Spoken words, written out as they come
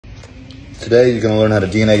Today you're going to learn how to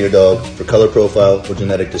DNA your dog for color profile or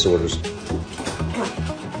genetic disorders.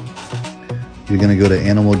 You're going to go to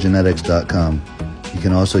animalgenetics.com. You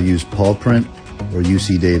can also use Paw Print or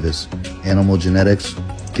UC Davis. Animal Genetics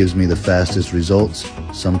gives me the fastest results.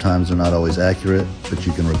 Sometimes they're not always accurate, but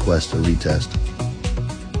you can request a retest.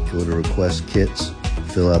 Go to request kits,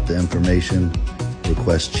 fill out the information,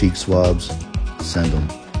 request cheek swabs, send them.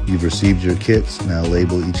 You've received your kits, now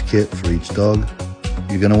label each kit for each dog.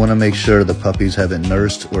 You're going to want to make sure the puppies haven't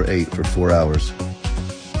nursed or ate for 4 hours.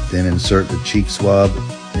 Then insert the cheek swab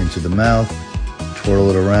into the mouth, twirl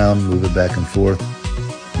it around, move it back and forth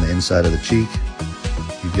on the inside of the cheek.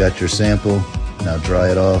 You've got your sample, now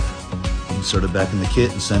dry it off, insert it back in the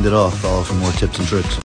kit and send it off. Follow for more tips and tricks.